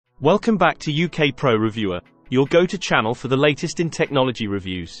Welcome back to UK Pro Reviewer, your go-to channel for the latest in technology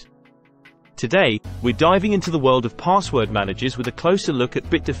reviews. Today, we're diving into the world of password managers with a closer look at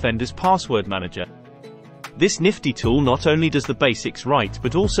Bitdefender's Password Manager. This nifty tool not only does the basics right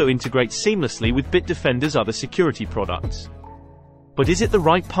but also integrates seamlessly with Bitdefender's other security products. But is it the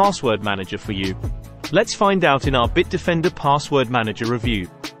right password manager for you? Let's find out in our Bitdefender Password Manager review.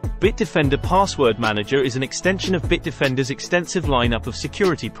 Bitdefender Password Manager is an extension of Bitdefender's extensive lineup of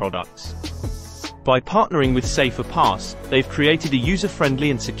security products. By partnering with SaferPass, they've created a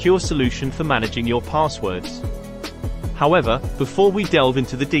user-friendly and secure solution for managing your passwords. However, before we delve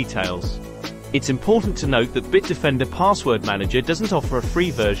into the details, it's important to note that Bitdefender Password Manager doesn't offer a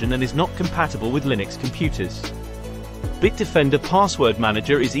free version and is not compatible with Linux computers. Bitdefender Password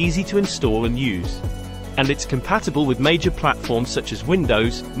Manager is easy to install and use, and it's compatible with major platforms such as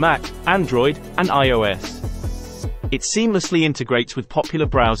Windows, Mac, Android, and iOS. It seamlessly integrates with popular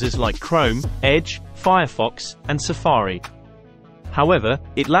browsers like Chrome, Edge, Firefox, and Safari. However,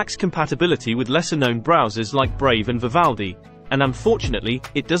 it lacks compatibility with lesser-known browsers like Brave and Vivaldi, and unfortunately,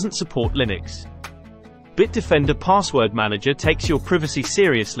 it doesn't support Linux. Bitdefender Password Manager takes your privacy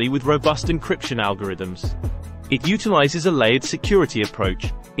seriously with robust encryption algorithms. It utilizes a layered security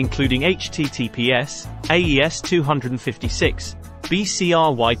approach, including HTTPS, AES-256,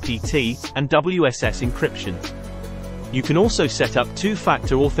 BCRYPT, and WSS encryption. You can also set up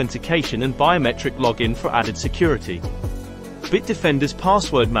two-factor authentication and biometric login for added security. Bitdefender's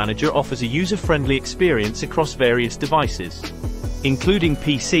Password Manager offers a user-friendly experience across various devices, including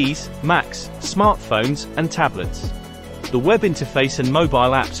PCs, Macs, smartphones, and tablets. The web interface and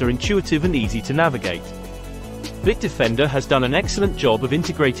mobile apps are intuitive and easy to navigate. Bitdefender has done an excellent job of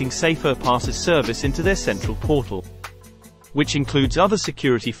integrating SaferPass's service into their central portal, which includes other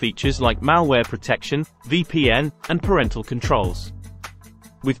security features like malware protection, VPN, and parental controls.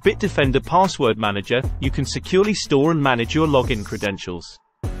 With Bitdefender Password Manager, you can securely store and manage your login credentials.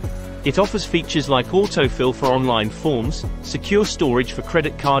 It offers features like autofill for online forms, secure storage for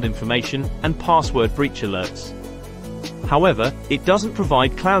credit card information, and password breach alerts. However, it doesn't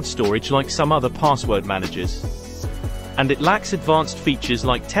provide cloud storage like some other password managers, and it lacks advanced features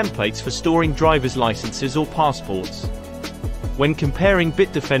like templates for storing driver's licenses or passports. When comparing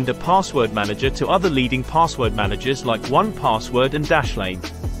Bitdefender Password Manager to other leading password managers like 1Password and Dashlane,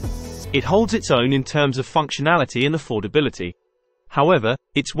 it holds its own in terms of functionality and affordability. However,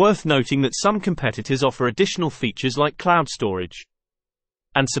 it's worth noting that some competitors offer additional features like cloud storage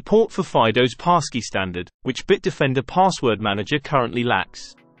and support for FIDO's passkey standard, which Bitdefender Password Manager currently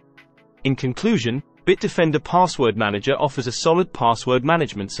lacks. In conclusion, Bitdefender Password Manager offers a solid password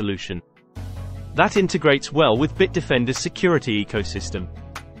management solution that integrates well with Bitdefender's security ecosystem.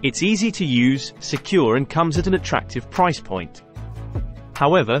 It's easy to use, secure, and comes at an attractive price point.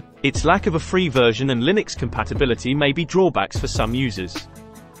 However, its lack of a free version and Linux compatibility may be drawbacks for some users.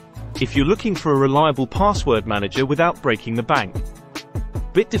 If you're looking for a reliable password manager without breaking the bank,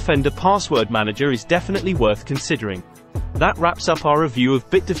 Bitdefender Password Manager is definitely worth considering. That wraps up our review of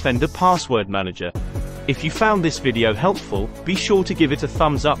Bitdefender Password Manager. If you found this video helpful, be sure to give it a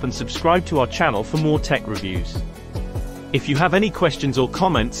thumbs up and subscribe to our channel for more tech reviews. If you have any questions or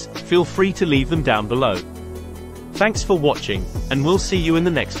comments, feel free to leave them down below. Thanks for watching, and we'll see you in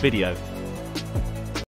the next video.